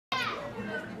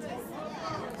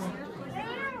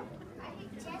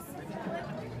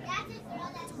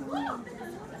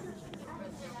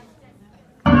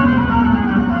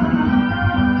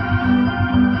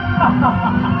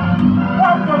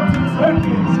Welcome to the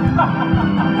circus!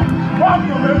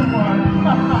 Welcome everyone!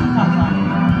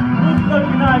 Who's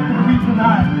lucky night to be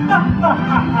tonight?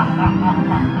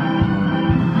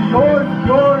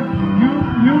 yours,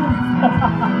 you.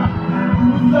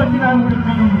 Who's lucky night would it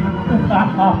be?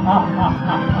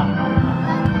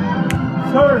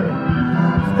 Sir,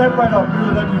 step right up, you're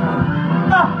the lucky one.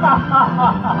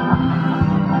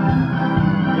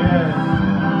 Yes.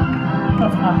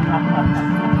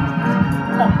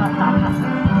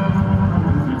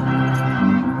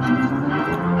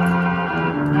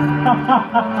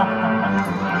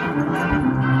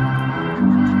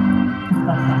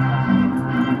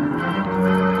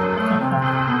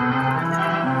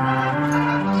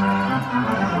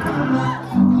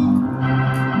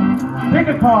 Pick a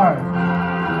card.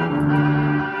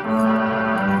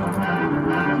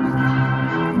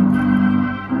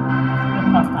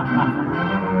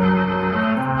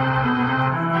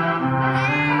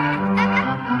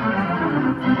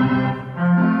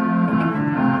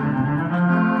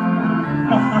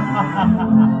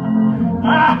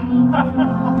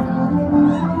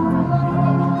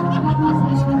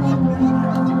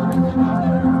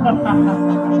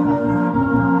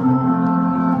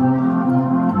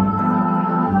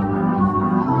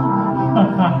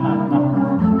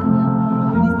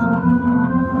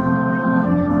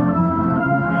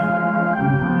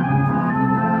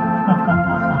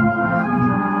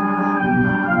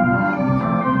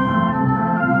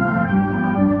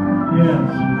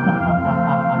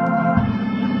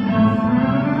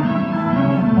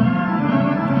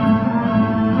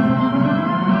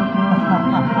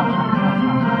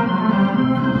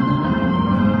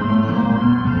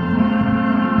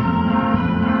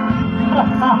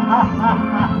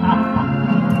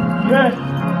 Yes,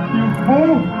 you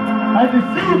fool! I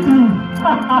deceived you!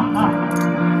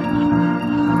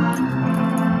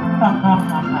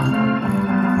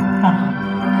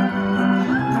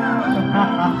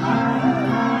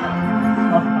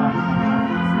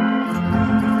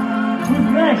 Who's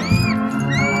next?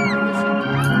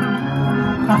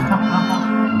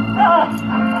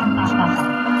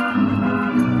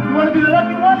 You want to be the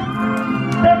lucky one?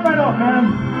 Step right off, man.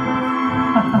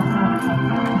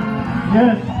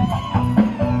 Yes.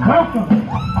 Welcome.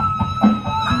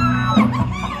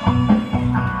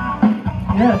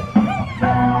 Yes.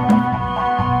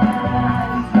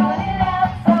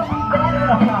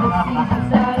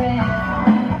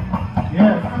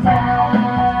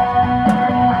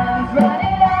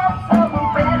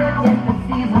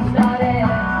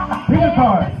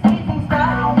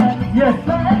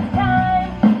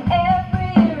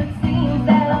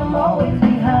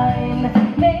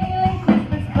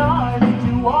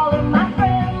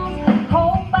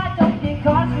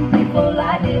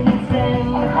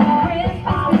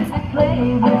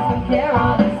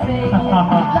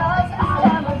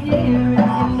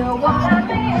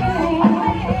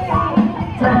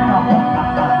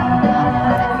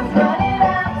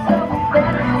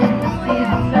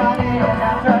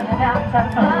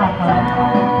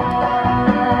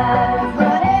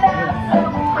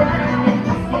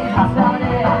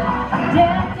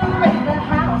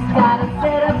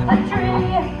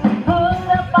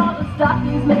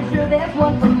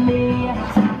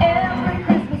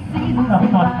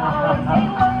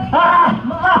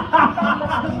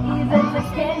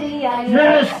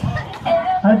 Yes!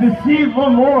 I deceived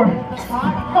one more!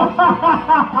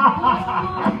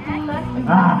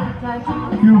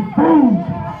 You fool!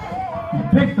 You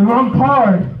picked the wrong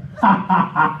card!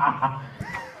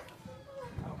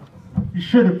 You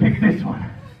should have picked this one.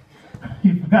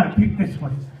 You forgot to pick this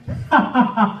one.